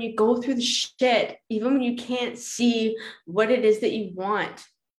is when you go through the shit, even when you can't see what it is that you want.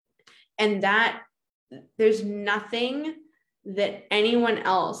 And that there's nothing that anyone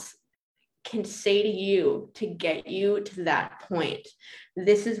else can say to you to get you to that point.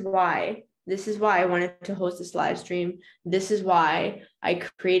 This is why I wanted to host this live stream. This is why I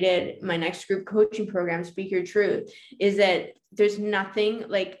created my next group coaching program, Speak Your Truth, is that there's nothing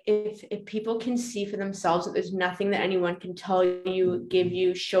like if people can see for themselves that there's nothing that anyone can tell you, give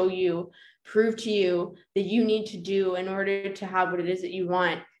you, show you, prove to you that you need to do in order to have what it is that you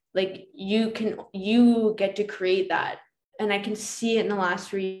want. Like you get to create that. And I can see it in the last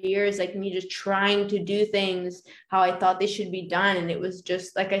 3 years, like me just trying to do things how I thought they should be done. And it was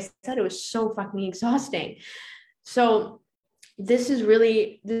just, like I said, it was so fucking exhausting. So this is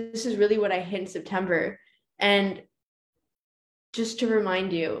really what I hit in September. And just to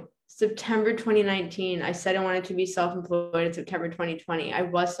remind you, September 2019, I said I wanted to be self-employed in September 2020. I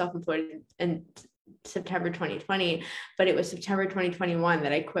was self-employed in September 2020, but it was September 2021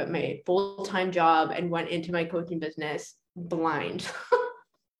 that I quit my full-time job and went into my coaching business blind.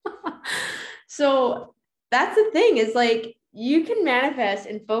 So that's the thing, is like you can manifest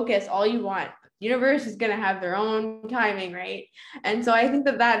and focus all you want. Universe is going to have their own timing, right? And so I think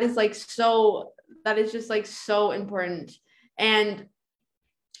that is just like so important. And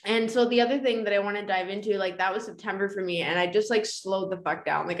so the other thing that I want to dive into, like that was September for me, and I just like slowed the fuck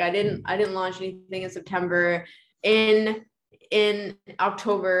down. Like I didn't launch anything in September. In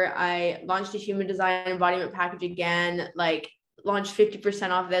October, I launched a human design embodiment package again, like launched 50%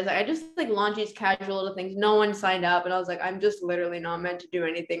 off this. I just like launched these casual little things. No one signed up. And I was like, I'm just literally not meant to do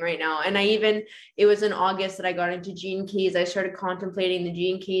anything right now. And it was in August that I got into Gene Keys. I started contemplating the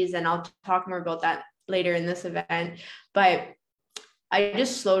Gene Keys, and I'll talk more about that later in this event. But I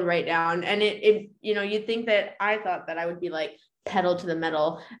just slowed right down. And you'd think that I thought that I would be like pedal to the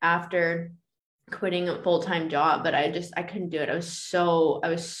metal after quitting a full-time job, but I couldn't do it. I was so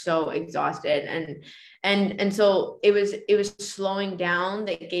exhausted. And so it was slowing down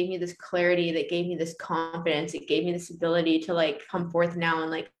that gave me this clarity, that gave me this confidence. It gave me this ability to like come forth now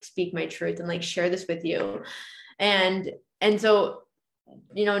and like speak my truth and like share this with you. And so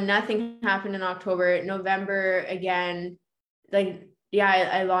nothing happened in October. November again, like, yeah,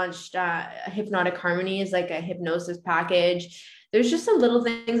 I launched Hypnotic Harmonies, like a hypnosis package. There's just some little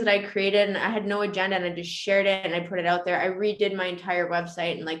things that I created, and I had no agenda, and I just shared it and I put it out there. I redid my entire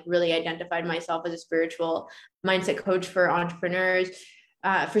website and like really identified myself as a spiritual mindset coach for entrepreneurs,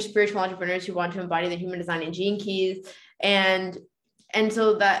 for spiritual entrepreneurs who want to embody the human design and gene keys. And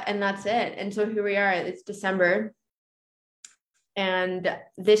so that's it. And so here we are. It's December. And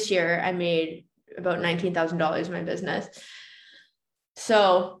this year I made about $19,000 in my business.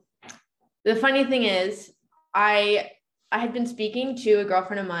 So the funny thing is, I had been speaking to a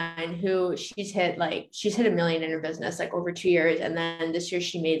girlfriend of mine who she's hit $1 million in her business, like over 2 years. And then this year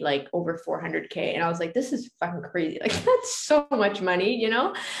she made like over 400K. And I was like, this is fucking crazy. Like, that's so much money,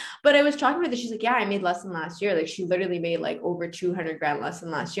 But I was talking with her. She's like, yeah, I made less than last year. Like, she literally made like over 200 grand less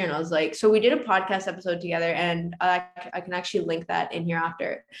than last year. And I was like, so we did a podcast episode together, and I can actually link that in here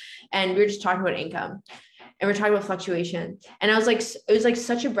after. And we were just talking about income. And we're talking about fluctuation. And I was like, it was like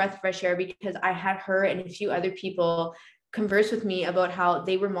such a breath of fresh air, because I had her and a few other people converse with me about how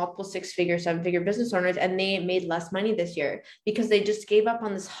they were multiple 6-figure, 7-figure business owners, and they made less money this year because they just gave up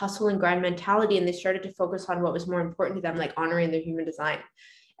on this hustle and grind mentality, and they started to focus on what was more important to them, like honoring their human design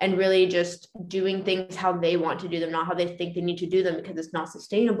and really just doing things how they want to do them, not how they think they need to do them, because it's not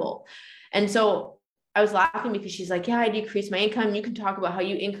sustainable. And so I was laughing because she's like, yeah, I decreased my income. You can talk about how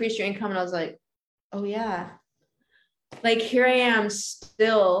you increased your income. And I was like, oh yeah, like here I am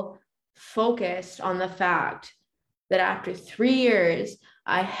still focused on the fact that after 3 years,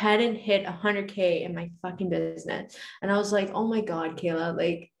 I hadn't hit 100K in my fucking business. And I was like, oh my God, Kayla,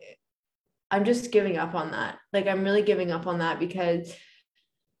 like, I'm just giving up on that. Like, I'm really giving up on that, because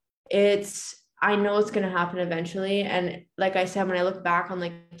I know it's going to happen eventually. And like I said, when I look back on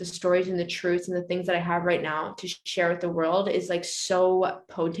like the stories and the truths and the things that I have right now to share with the world is like so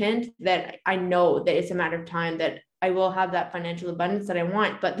potent that I know that it's a matter of time that I will have that financial abundance that I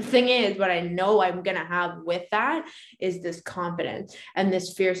want. But the thing is, what I know I'm going to have with that is this confidence and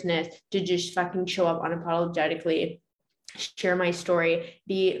this fierceness to just fucking show up unapologetically, share my story,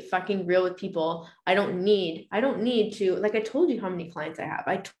 be fucking real with people. I don't need to, like, I told you how many clients I have.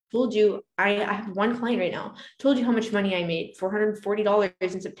 I told you I have one client right now. Told you how much money I made, $440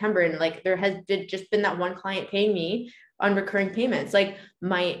 in September. And like, there has just been that one client paying me on recurring payments. Like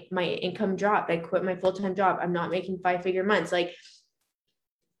my income dropped. I quit my full-time job. I'm not making 5-figure months. Like,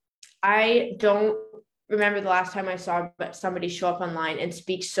 I don't remember the last time I saw somebody show up online and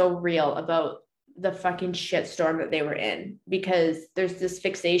speak so real about the fucking shitstorm that they were in, because there's this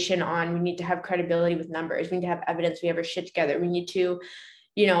fixation on, we need to have credibility with numbers. We need to have evidence we have our shit together. We need to,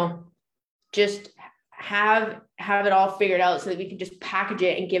 just have it all figured out so that we can just package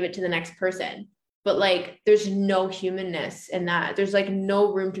it and give it to the next person. But like, there's no humanness in that. There's like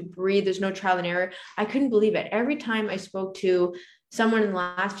no room to breathe. There's no trial and error. I couldn't believe it. Every time I spoke to someone in the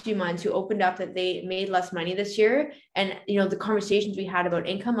last few months who opened up that they made less money this year, and the conversations we had about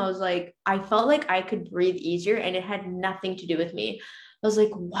income, I was like, I felt like I could breathe easier, and it had nothing to do with me. I was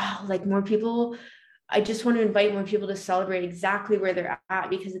like, wow, like more people, I just want to invite more people to celebrate exactly where they're at,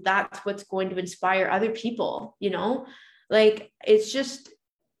 because that's what's going to inspire other people, like, it's just,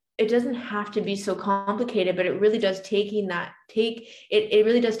 it doesn't have to be so complicated, but it really does it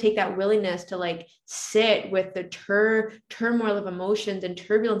really does take that willingness to like sit with the turmoil of emotions and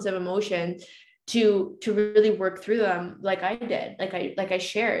turbulence of emotions to really work through them, like I did, like I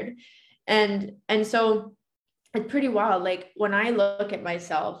shared. And so it's pretty wild. Like, when I look at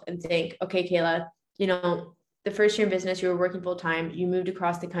myself and think, okay, Kayla, the first year in business, you were working full time, you moved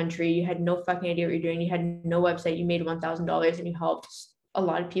across the country, you had no fucking idea what you're doing, you had no website, you made $1,000 and you helped a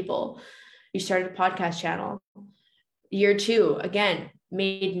lot of people. You started a podcast channel. Year 2, again,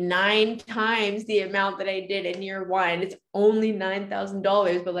 made 9 times the amount that I did in year 1. It's only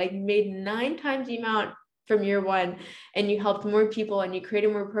 $9,000, but like made 9 times the amount from year 1. And you helped more people, and you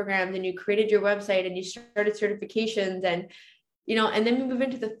created more programs, and you created your website, and you started certifications, and and then we move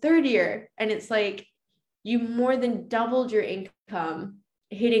into the 3rd year, and it's like you more than doubled your income,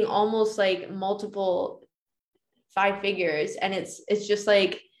 hitting almost like multiple 5 figures. And it's just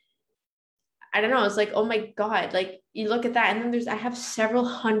like, I don't know, it's like, oh my God, like you look at that. And then I have several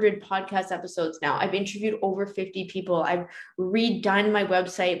hundred podcast episodes now. I've interviewed over 50 people. I've redone my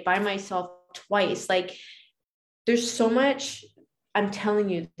website by myself twice. Like, there's so much, I'm telling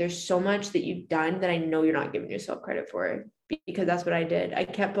you, there's so much that you've done that I know you're not giving yourself credit for, because that's what I did. I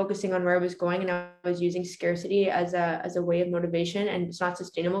kept focusing on where I was going, and I was using scarcity as a way of motivation, and it's not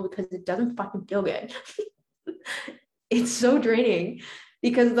sustainable because it doesn't fucking feel good. It's so draining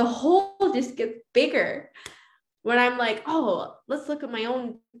because the hole just gets bigger. when I'm like, oh, let's look at my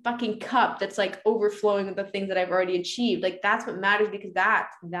own fucking cup that's like overflowing with the things that I've already achieved. Like that's what matters, because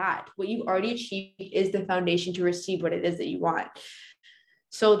that what you've already achieved is the foundation to receive what it is that you want.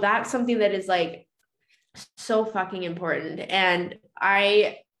 So that's something that is like so fucking important. And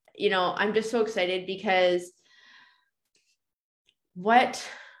I'm just so excited because what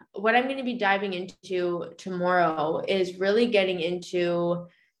I'm going to be diving into tomorrow is really getting into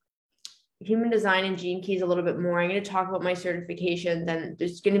human design and gene keys a little bit more. I'm going to talk about my certifications, and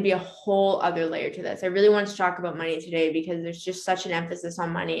there's going to be a whole other layer to this. I really want to talk about money today because there's just such an emphasis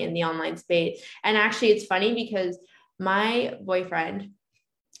on money in the online space. And actually, it's funny because my boyfriend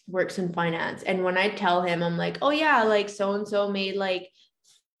works in finance, and when I tell him, I'm like, oh yeah, like so and so made like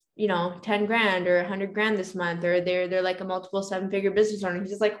 10 grand or 100 grand this month, or they're like a multiple 7-figure business owner. He's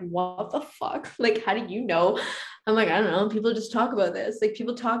just like, what the fuck? Like, how do you know? I'm like, I don't know. People just talk about this. Like,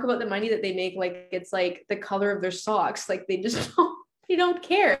 people talk about the money that they make like it's like the color of their socks. Like, they just don't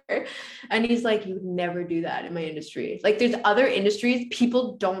care. And he's like, you would never do that in my industry. Like, there's other industries,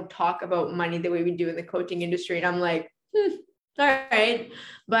 people don't talk about money the way we do in the coaching industry. And I'm like, all right.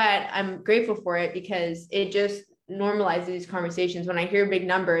 But I'm grateful for it because it just normalize these conversations. When I hear big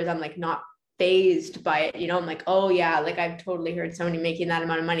numbers, I'm like not phased by it. I'm like, oh yeah, like I've totally heard somebody making that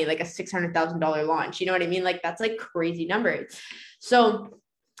amount of money, like a $600,000 launch. You know what I mean? Like that's like crazy numbers. So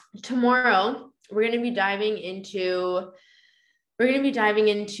tomorrow we're going to be diving into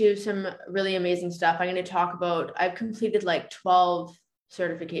some really amazing stuff. I'm going to talk about, I've completed like 12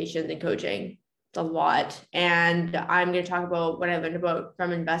 certifications in coaching. It's a lot. And I'm going to talk about what I learned about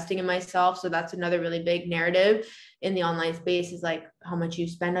from investing in myself. So that's another really big narrative in the online space, is like how much you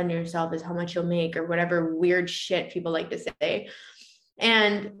spend on yourself is how much you'll make, or whatever weird shit people like to say.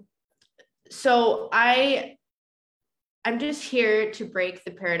 And so I'm just here to break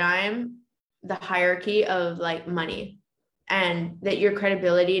the paradigm, the hierarchy of like money, and that your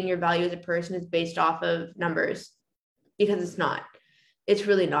credibility and your value as a person is based off of numbers, because it's not. It's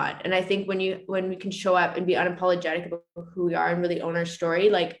really not. And I think when we can show up and be unapologetic about who we are and really own our story,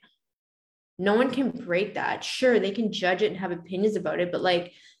 like no one can break that. Sure, they can judge it and have opinions about it, but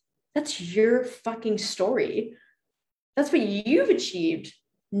like that's your fucking story. That's what you've achieved.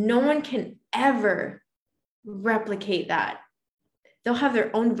 No one can ever replicate that. They'll have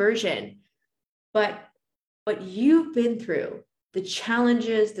their own version. But what you've been through, the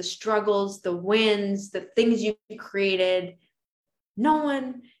challenges, the struggles, the wins, the things you've created, no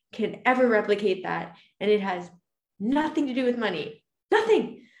one can ever replicate that. And it has nothing to do with money.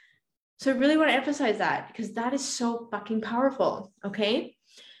 Nothing. So I really want to emphasize that, because that is so fucking powerful. Okay.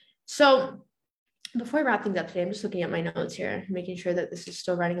 So before I wrap things up today, I'm just looking at my notes here, making sure that this is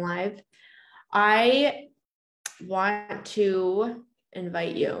still running live. I want to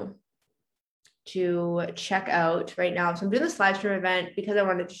invite you to check out right now. So I'm doing this live stream event because I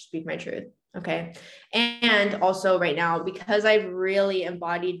wanted to speak my truth. Okay. And also right now, because I've really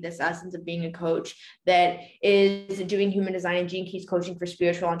embodied this essence of being a coach that is doing human design and gene keys coaching for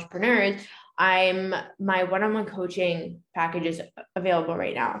spiritual entrepreneurs, my one-on-one coaching package is available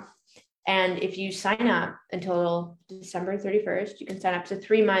right now. And if you sign up until December 31st, you can sign up to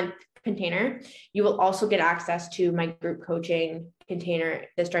 3-month container. You will also get access to my group coaching container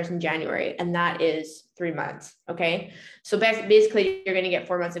that starts in January, and that is 3 months. Okay. So basically you're going to get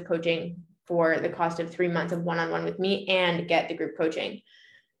 4 months of coaching for the cost of 3 months of one-on-one with me, and get the group coaching.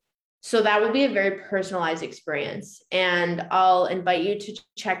 So that will be a very personalized experience. And I'll invite you to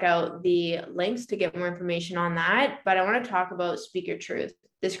check out the links to get more information on that. But I want to talk about Speak Your Truth,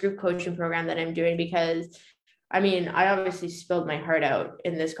 this group coaching program that I'm doing, because I obviously spilled my heart out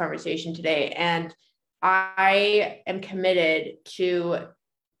in this conversation today, and I am committed to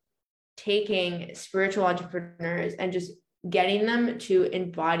taking spiritual entrepreneurs and just getting them to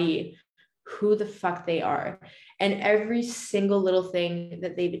embody who the fuck they are, and every single little thing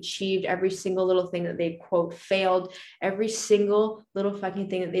that they've achieved, every single little thing that they've quote failed, every single little fucking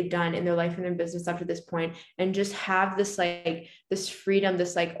thing that they've done in their life and their business up to this point, and just have this freedom,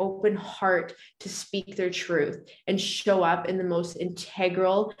 this like open heart to speak their truth and show up in the most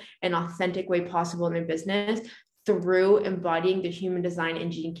integral and authentic way possible in their business, through embodying the human design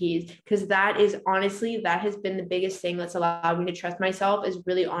and gene keys. Because that has been the biggest thing that's allowed me to trust myself, is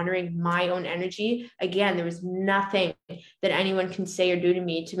really honoring my own energy. Again, there was nothing that anyone can say or do to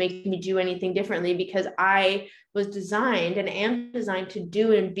me to make me do anything differently, because I was designed and am designed to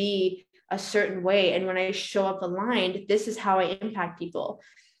do and be a certain way. And when I show up aligned, this is how I impact people.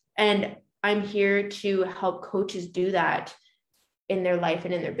 And I'm here to help coaches do that in their life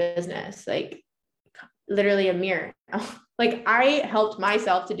and in their business. Like, literally a mirror. Like I helped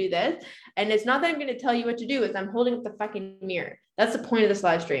myself to do this. And it's not that I'm going to tell you what to do, is I'm holding up the fucking mirror. That's the point of this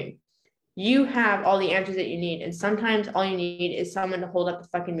live stream. You have all the answers that you need. And sometimes all you need is someone to hold up the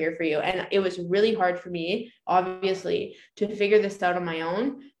fucking mirror for you. And it was really hard for me, obviously, to figure this out on my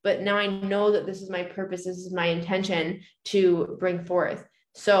own. But now I know that this is my purpose. This is my intention to bring forth.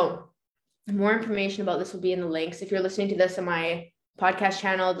 So more information about this will be in the links. If you're listening to this on my podcast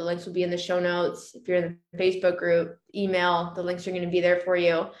channel, the links will be in the show notes. If you're in the Facebook group, email, the links are going to be there for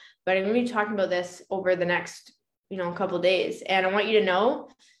you. But I'm going to be talking about this over the next, couple of days. And I want you to know,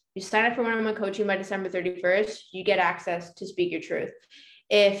 you sign up for one-on-one coaching by December 31st, you get access to Speak Your Truth.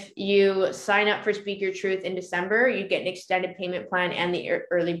 If you sign up for Speak Your Truth in December, you get an extended payment plan and the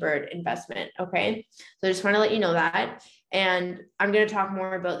early bird investment. Okay. So I just want to let you know that. And I'm going to talk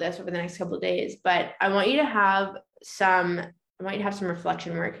more about this over the next couple of days, but I want you to have some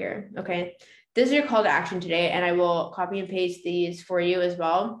reflection work here. Okay. This is your call to action today, and I will copy and paste these for you as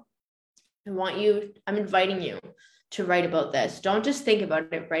well. I'm inviting you to write about this. Don't just think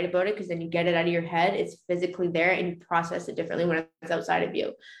about it, write about it, because then you get it out of your head. It's physically there and you process it differently when it's outside of you.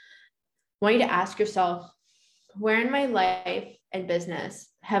 I want you to ask yourself, where in my life and business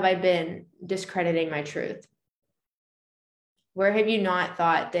have I been discrediting my truth? Where have you not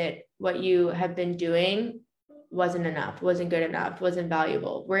thought that what you have been doing wasn't enough, wasn't good enough, wasn't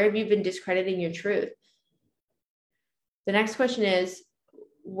valuable? Where have you been discrediting your truth? The next question is,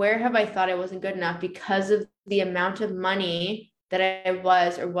 where have I thought I wasn't good enough because of the amount of money that I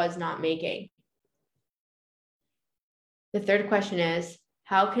was or was not making? The third question is,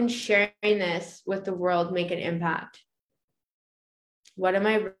 how can sharing this with the world make an impact? What am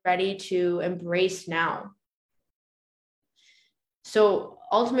I ready to embrace now? So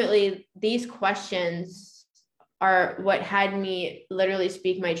ultimately, these questions are what had me literally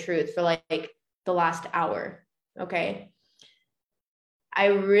speak my truth for like the last hour. Okay.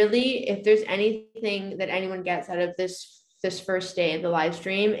 If there's anything that anyone gets out of this first day of the live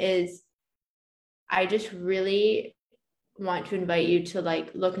stream, is I just really want to invite you to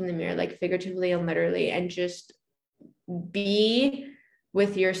like look in the mirror, like figuratively and literally, and just be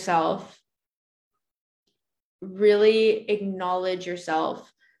with yourself. Really acknowledge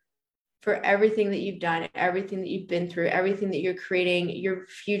yourself for everything that you've done, everything that you've been through, everything that you're creating, your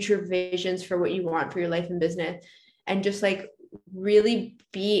future visions for what you want for your life and business, and just like really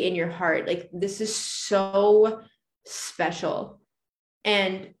be in your heart. Like, this is so special,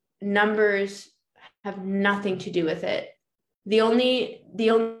 and numbers have nothing to do with it. The only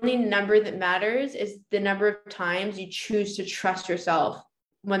number that matters is the number of times you choose to trust yourself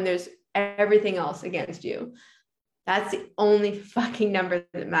when there's everything else against you. That's the only fucking number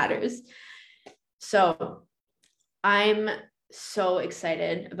that matters. So I'm so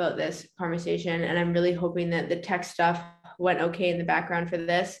excited about this conversation, and I'm really hoping that the tech stuff went okay in the background for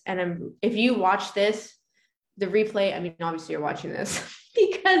this. And if you watch this, the replay, I mean, obviously you're watching this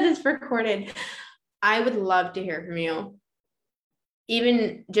because it's recorded. I would love to hear from you.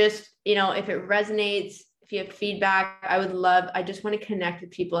 Even just, if it resonates, if you have feedback, I just want to connect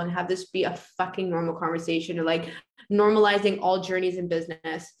with people and have this be a fucking normal conversation, or like normalizing all journeys in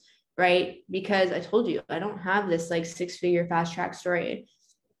business, right? Because I told you, I don't have this like 6-figure fast track story,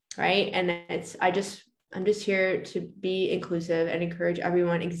 right? And I'm just here to be inclusive and encourage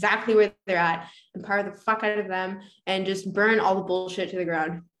everyone exactly where they're at, empower the fuck out of them, and just burn all the bullshit to the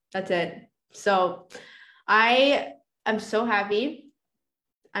ground. That's it. So I am so happy.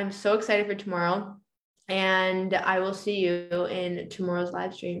 I'm so excited for tomorrow, and I will see you in tomorrow's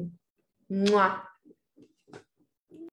live stream. Mwah.